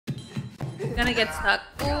He's gonna get stuck.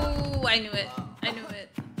 Oh, I knew it. I knew it.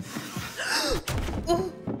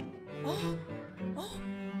 Oh. Oh. Oh.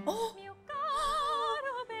 Oh.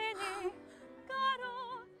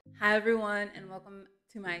 Hi everyone, and welcome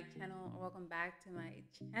to my channel, or welcome back to my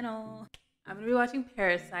channel. I'm gonna be watching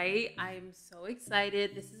Parasite. I'm so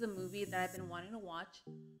excited. This is a movie that I've been wanting to watch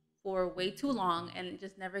for way too long and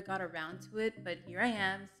just never got around to it, but here I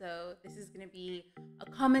am. So this is gonna be a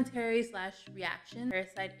commentary slash reaction.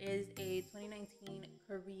 Parasite is a 2019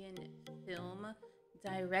 Korean film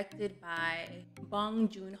directed by Bong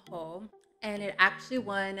Joon-ho, and it actually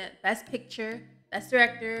won Best Picture, Best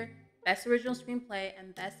Director, Best Original Screenplay,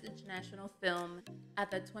 and Best International Film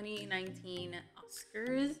at the 2019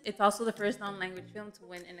 Oscars. It's also the first non-language film to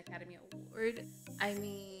win an Academy Award. I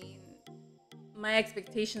mean, my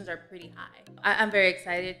expectations are pretty high. I'm very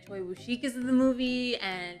excited. 𝗕𝗂𝗬𝗀 𝗧𝗵𝗵 is in the movie,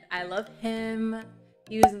 and I love him.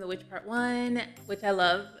 He was in The Witch Part 1, which I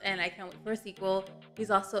love, and I can't wait for a sequel. He's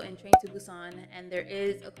also in Train to Busan, and there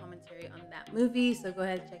is a commentary on that movie, so go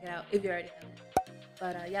ahead and check it out if you already haven't.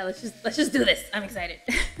 But yeah, let's just do this. I'm excited.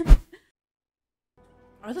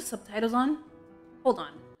 Are the subtitles on? Hold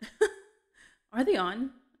on. Are they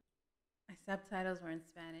on? My subtitles were in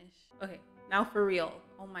Spanish. Okay, now for real.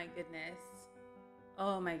 Oh my goodness.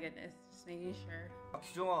 Oh my goodness. Just making sure.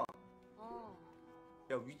 지정아.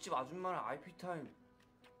 야, 윗집 아줌마랑 IP 타임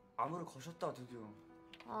암호를 거셨다 드디어.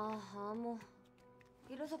 암호.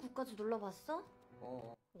 이래서 국까지 눌러봤어?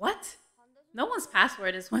 What? No one's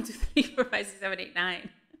password is 1, 2, 3, 4, 5, 6, 7, 8, 9.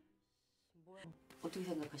 어떻게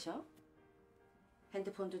생각하셔?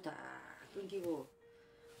 핸드폰도 다 끊기고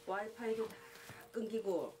와이파이도 다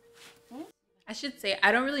끊기고. 응? I should say,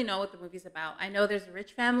 I don't really know what the movie's about. I know there's a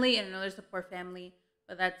rich family and I know there's a poor family,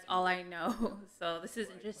 but that's all I know. So this is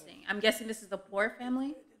interesting. I'm guessing this is the poor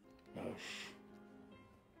family?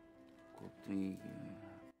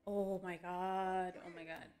 Oh my god. Oh my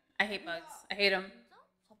god. I hate bugs. I hate them.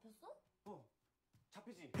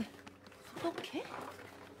 잡히지? 그렇게?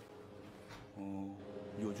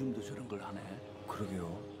 요즘도 저런 걸 하네.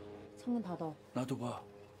 그러게요. 창문 닫아. 나도 봐.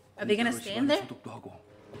 Are they gonna stay in there? 소독도 하고.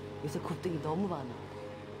 요새 곱등이 너무 많아.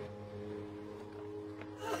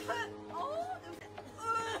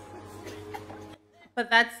 But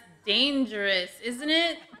that's dangerous, isn't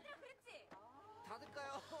it?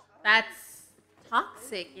 That's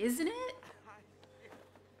toxic, isn't it?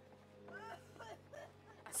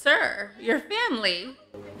 Sir, your family.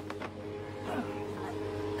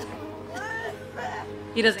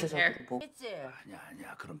 He doesn't care.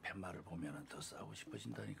 아니야. 그런 팻말을 보면은 더 싸우고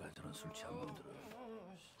싶어진다니까. 저런 술 취한 놈들은.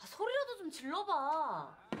 소리라도 좀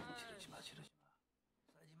질러봐. 지르지 마. 싸지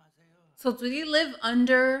마세요. So do they live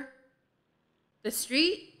under the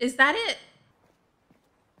street? Is that it?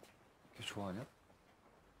 걔 좋아하냐?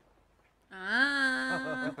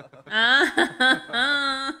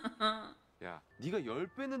 야, 네가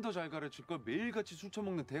 10배는 더 잘 가르칠 걸 매일같이 술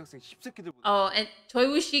처먹는 대학생 씹새끼들보다. Oh, and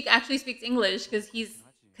𝗕𝗂𝗬 actually speaks English because he's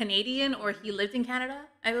Canadian, or he lived in Canada,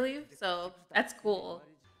 I believe. So that's cool.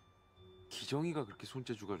 기정이가 그렇게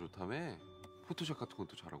손재주가 좋다며? 포토샵 같은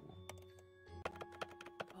것도 잘하고.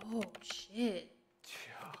 Oh shit.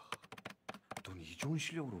 야, 넌 이 좋은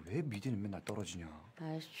실력으로 왜 미대는 맨날 떨어지냐?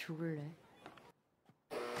 아이씨 죽을래.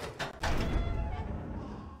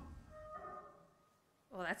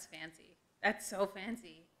 Oh, that's fancy. That's so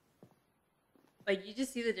fancy. Like, you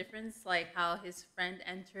just see the difference, like how his friend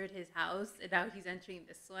entered his house and now he's entering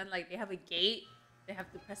this one. Like, they have a gate. They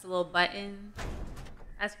have to press a little button.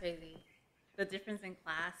 That's crazy. The difference in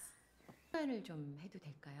class. 시간을 좀 해도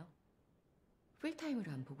될까요?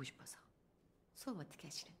 풀타임으로 안 보고 싶어서. 수업 어떻게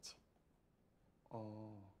하시는지.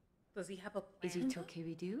 Does he have a Is plan? it okay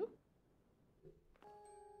with you?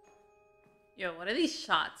 Yo, what are these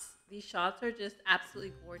shots? These shots are just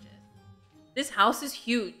absolutely gorgeous. This house is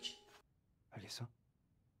huge. 알겠어?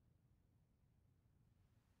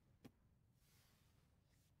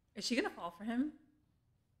 Is she gonna fall for him?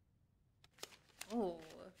 Oh.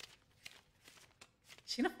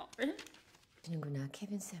 Is she gonna fall for him? 그는구나,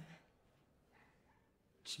 케빈 쌤.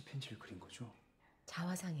 침팬지를 그린 거죠?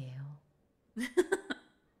 자화상이에요.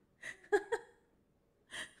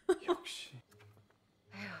 역시.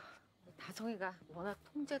 에휴, 다송이가 워낙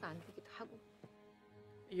통제가 안 되기도 하고.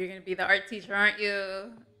 You're gonna be the art teacher, aren't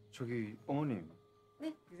you? 저기 어머님.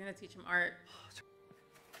 네? He's gonna teach him art.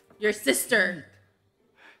 Your sister.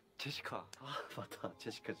 제시카. 맞다.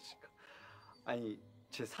 제시카. 아니,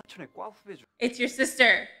 제 사촌의 과 후배죠. It's your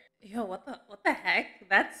sister. Yo, what the heck?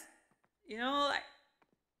 That's, you know, like,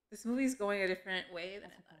 this movie's going a different way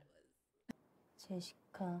than I thought it was.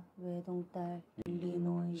 제시카 외동딸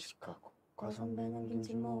일리노이 시카고 과선배는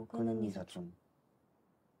김치모 그는 네 사촌.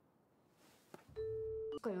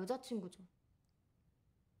 그러니까 여자친구죠.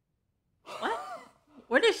 What?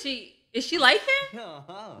 What is she? Is she like him?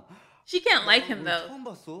 야, She can't like him though, 처음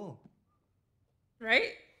봤어.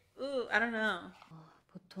 right? Ooh, I don't know.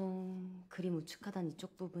 보통 그림 우측하단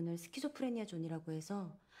이쪽 부분을 스키조프레니아 존이라고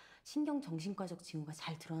해서 신경 정신과적 징후가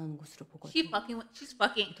잘 드러나는 곳으로 보거든. She's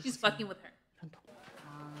fucking with her.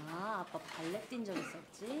 아, 아빠 발레 뛴 적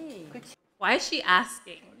있었지? 그치. Why is she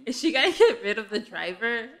asking? Is she gonna get rid of the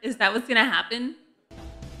driver? Is that what's gonna happen?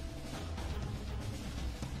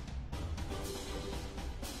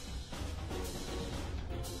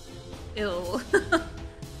 Ew.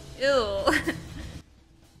 Ew.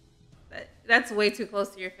 That's way too close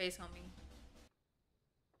to your face, homie.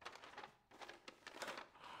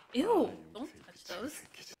 Ew. Don't touch those.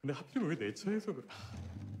 근데 하필이면 왜 내 차에서 그래?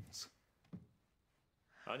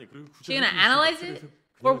 아니 그리고 She gonna analyze it?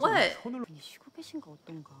 For what? 쉬고 계신가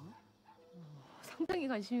어떤가? 상당히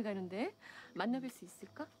관심이 가는데 만나뵐 수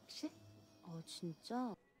있을까? 혹시?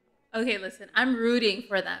 진짜? Okay, listen. I'm rooting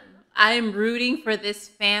for them. I'm rooting for this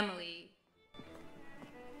family.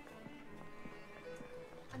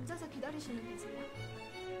 앉아서 기다리시면 되세요.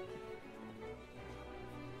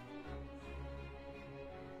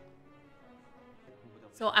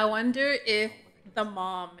 So I wonder if the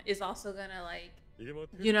mom is also gonna like,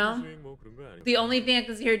 you know, the only thing I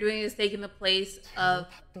can see her doing is taking the place of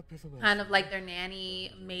kind of like their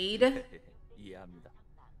nanny maid. 이해합니다.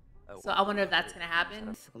 So I wonder if that's gonna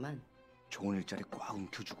happen. 쓰구만. 좋은 일자리 꽉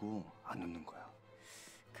움켜주고 안 웃는 거야.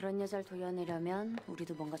 그런 여자를 도려내려면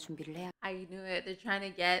우리도 뭔가 준비를 해야. I knew it. They're trying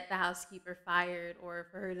to get the housekeeper fired or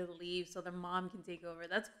for her to leave so their mom can take over.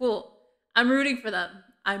 That's cool. I'm rooting for them.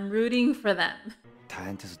 I'm rooting for them.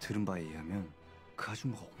 다한테서 들은 바에 의하면 그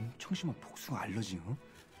아줌마가 엄청 심한 복숭아 알러지,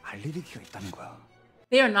 알레르기가 있다는 거야.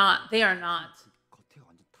 They are not. They are not. 겉에가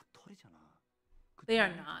완전 다 털이잖아. They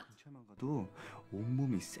are not. 근처에만 가도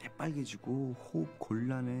온몸이 새빨개지고 호흡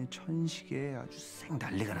곤란해, 천식에 아주 쌩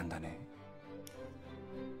난리가 난다네.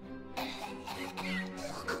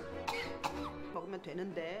 먹으면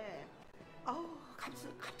되는데. 아우,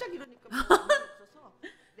 갑자기 이러니까 없어서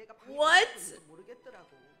내가 What?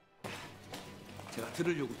 모르겠더라고. 제가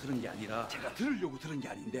들으려고 들은 게 아니라 제가 들으려고 들은 게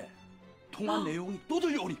아닌데 통화 내용이 또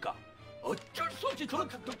들려오니까 어쩔 수 없이 저는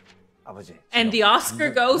아버지. And the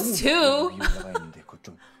Oscar goes to. 위에가 있는데 그것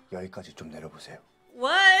좀 여기까지 좀 내려보세요.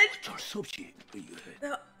 What? 어쩔 수 없이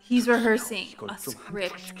He's rehearsing 이걸 a 좀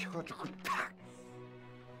script. 시켜가지고 탁.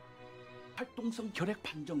 활동성 결핵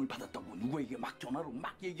판정을 받았다고 누구에게 막 전화로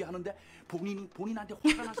막 얘기하는데 본인한테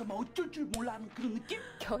화가 나서 막 어쩔 줄 몰라 하는 그런 느낌?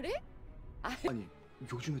 결핵? 아니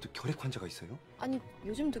요즘에도 결핵 환자가 있어요? 아니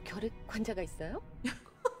요즘도 결핵 환자가 있어요?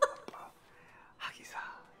 하기사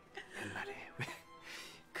옛날에 왜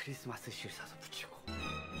크리스마스 실 사서 붙이고.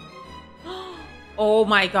 Oh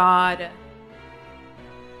my god.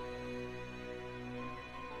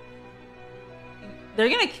 They're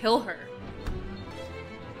gonna kill her.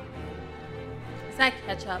 Is that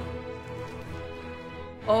ketchup?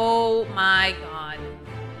 Oh my god.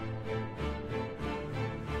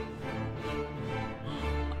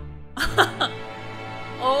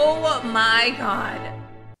 Oh my god.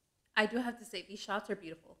 I do have to say, these shots are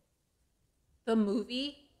beautiful. The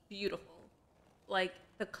movie, beautiful. Like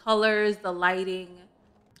the colors, the lighting.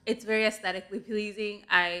 It's very aesthetically pleasing.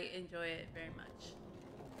 I enjoy it very much.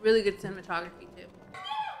 Really good cinematography too.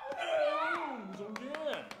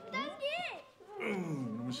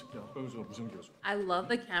 I love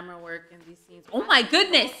the camera work in these scenes. Oh my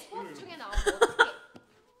goodness!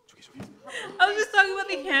 I was just talking about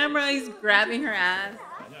the camera. He's grabbing her ass.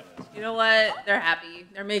 You know what? They're happy.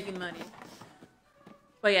 They're making money.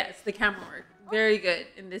 But yes, the camera work. Very good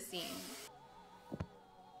in this scene.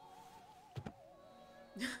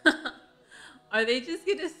 Are they just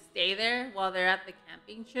gonna stay there while they're at the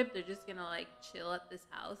camping trip? They're just gonna like chill at this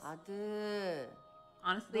house? 아들.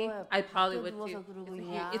 Honestly, 너야 I probably 밖에 would 누워서 too.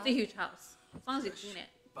 그러고 It's 있냐? a huge house. As long as you clean it.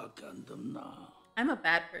 밖에 안 덥나? I'm a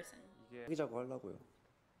bad person. 사귀자고 하려고요.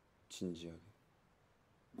 진지하게.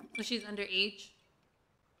 So she's underage?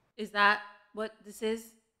 Is that what this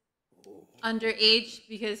is? Underage?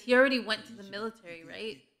 Because he already went to the military,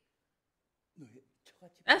 right?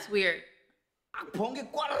 That's weird. 번개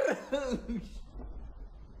꽈르르.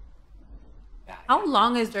 How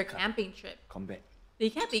long is their camping trip? 건배. They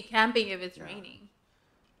can't be camping if it's raining,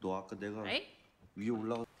 너 아까 내가 right? 위에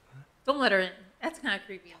올라가. Don't let her in. That's kind of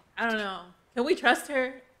creepy. I don't know. Can we trust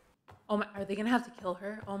her? Oh my, are they gonna have to kill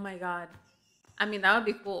her? Oh my god. I mean, that would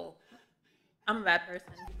be cool. I'm a bad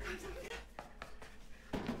person.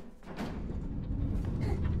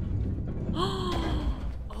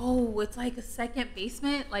 Oh, it's like a second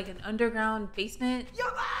basement, like an underground basement.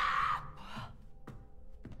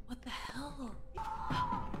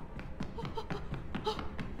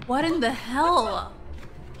 What in the hell?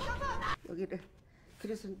 여기를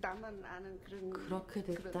그래서 나만 아는 그런. 그렇게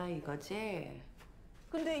됐다 이거지?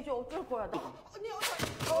 근데 이제 어쩔 거야 나. 언니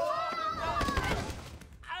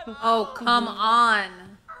Oh, come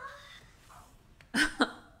on.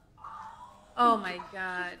 Oh my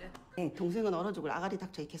god. 동생은 얼어 죽을 아가리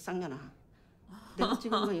닥쳐 이 개쌍년아. 내가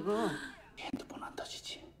찍은 거 이거. 핸드폰 안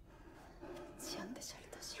터지지? 지한테 잘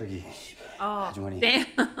터지. 저기 Oh, 아주머니. damn.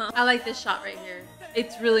 I like this shot right here.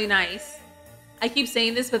 It's really nice. I keep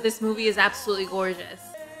saying this, but this movie is absolutely gorgeous.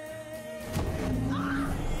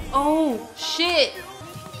 Oh, shit.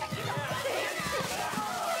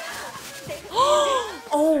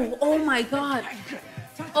 Oh my god.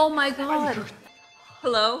 Oh my god.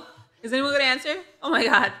 Hello? Is anyone gonna answer? Oh my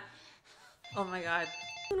god. Oh my god.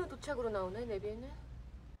 8분 후 도착으로 나오네, 내비에는?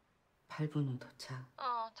 8분 후 도착.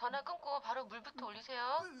 전화 끊고 바로 물부터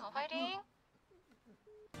올리세요. 파이팅!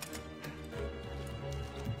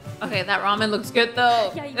 Okay, that ramen looks good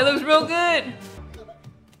though. It looks real good.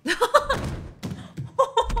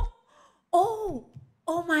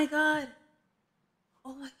 Oh my god.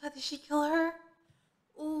 Oh my god, did she kill her?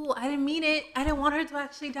 Ooh, I didn't mean it. I didn't want her to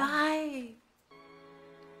actually die.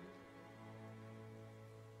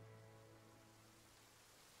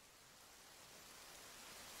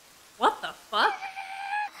 What the fuck?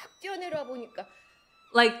 뛰어내려와 보니까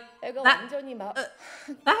Like, 애가 that, 완전히 막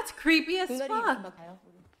that's creepy as 눈알이 fuck. 막 가요.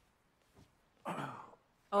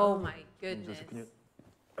 Oh my goodness.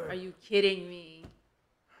 Are you kidding me?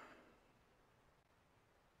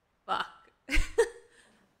 Fuck.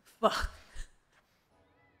 Fuck.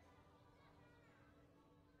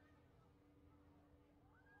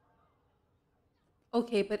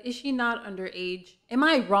 Okay, but is she not underage? Am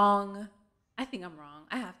I wrong? I think I'm wrong.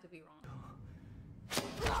 I have to be wrong.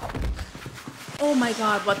 Oh my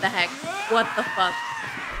god, what the heck? What the fuck?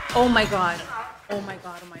 Oh my god. Oh my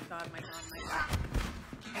god, oh my god, oh my god, oh my god.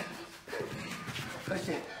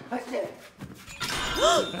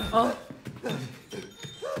 Oh.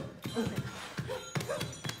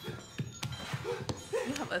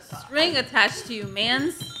 You have a string attached to you,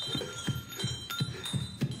 mans.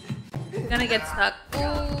 You're gonna get stuck.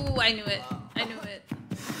 Ooh, I knew it. I knew it.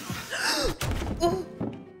 Oh.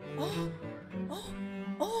 Oh. Oh.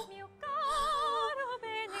 Oh.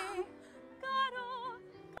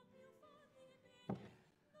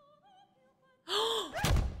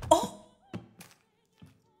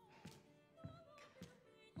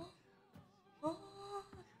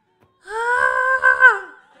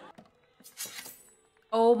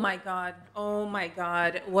 Oh my god. Oh my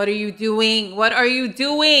god. What are you doing? What are you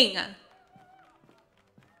doing?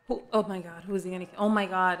 Who, oh my god. Who is he gonna kill? Oh my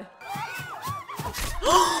god.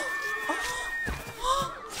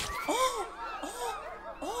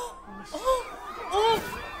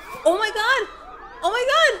 Oh my god. Oh my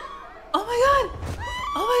god. Oh my god.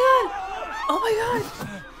 Oh my god. Oh my god.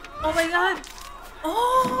 Oh my god.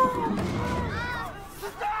 Oh.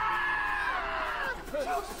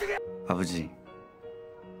 아버지,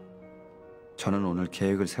 저는 오늘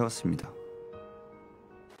계획을 세웠습니다.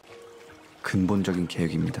 근본적인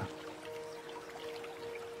계획입니다.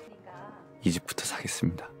 이 집부터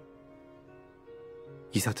사겠습니다.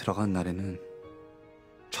 이사 들어간 날에는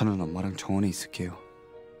저는 엄마랑 정원에 있을게요.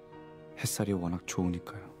 햇살이 워낙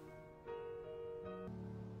좋으니까요.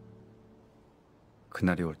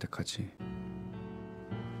 그날이 올 때까지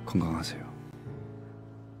건강하세요.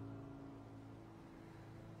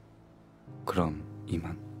 그럼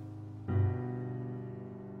이만.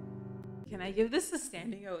 Can I give this a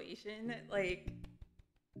standing ovation? Like,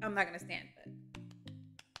 I'm not gonna stand, but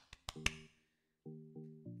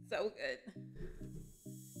so good.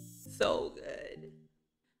 So good.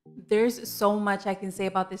 There's so much I can say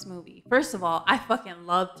about this movie. First of all, I fucking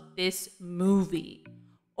loved this movie.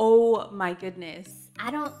 Oh my goodness.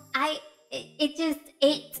 It just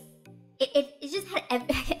had, I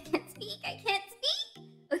can't speak.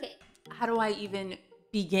 Okay. How do I even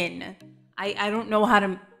begin? I don't know how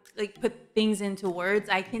to like put things into words.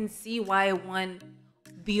 I can see why it won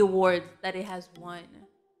the awards that it has won.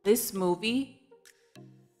 This movie,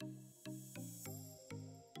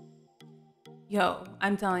 yo,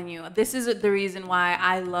 I'm telling you, this is the reason why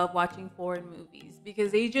I love watching foreign movies,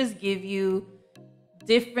 because they just give you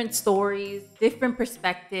different stories, different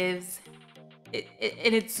perspectives.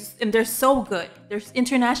 And they're so good. There's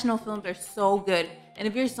international films, they're so good. And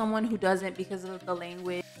if you're someone who doesn't because of the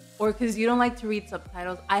language or because you don't like to read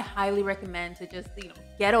subtitles, I highly recommend to just,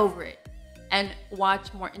 get over it and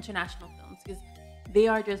watch more international films, because they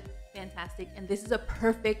are just fantastic. And this is a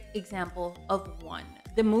perfect example of one.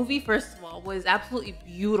 The movie, first of all, was absolutely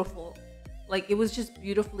beautiful. Like, it was just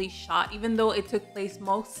beautifully shot, even though it took place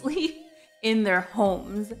mostly in their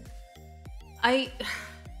homes. I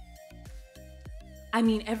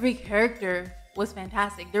mean, every character was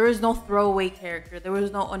fantastic. There was no throwaway character. There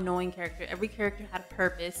was no annoying character. Every character had a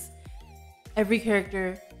purpose. Every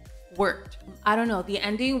character worked. I don't know. The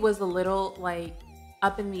ending was a little like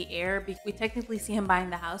up in the air. We technically see him buying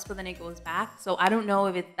the house, but then it goes back. So I don't know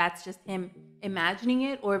if that's just him imagining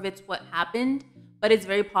it or if it's what happened. But it's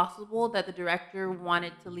very possible that the director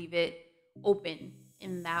wanted to leave it open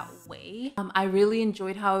in that way. I really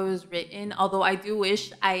enjoyed how it was written, although I do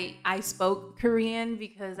wish I spoke Korean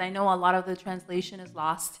because I know a lot of the translation is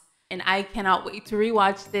lost, and I cannot wait to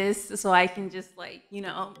rewatch this so I can just, like, you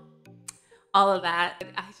know, all of that.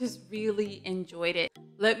 I just really enjoyed it.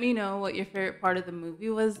 Let me know what your favorite part of the movie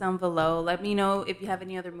was down below. Let me know if you have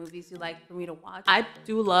any other movies you'd like for me to watch. I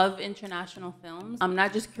do love international films.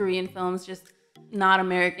 Not just Korean films, just not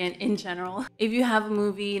American in general. If you have a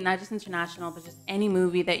movie, not just international, but just any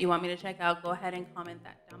movie that you want me to check out, go ahead and comment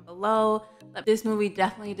that down below. This movie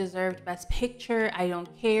definitely deserved Best Picture. I don't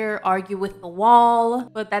care. Argue with the wall.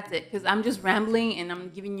 But that's it, because I'm just rambling and I'm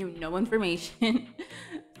giving you no information.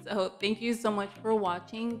 So thank you so much for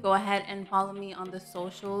watching. Go ahead and follow me on the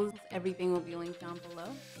socials. Everything will be linked down below.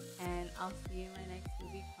 And I'll see you in my next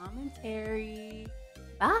movie commentary.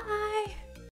 Bye!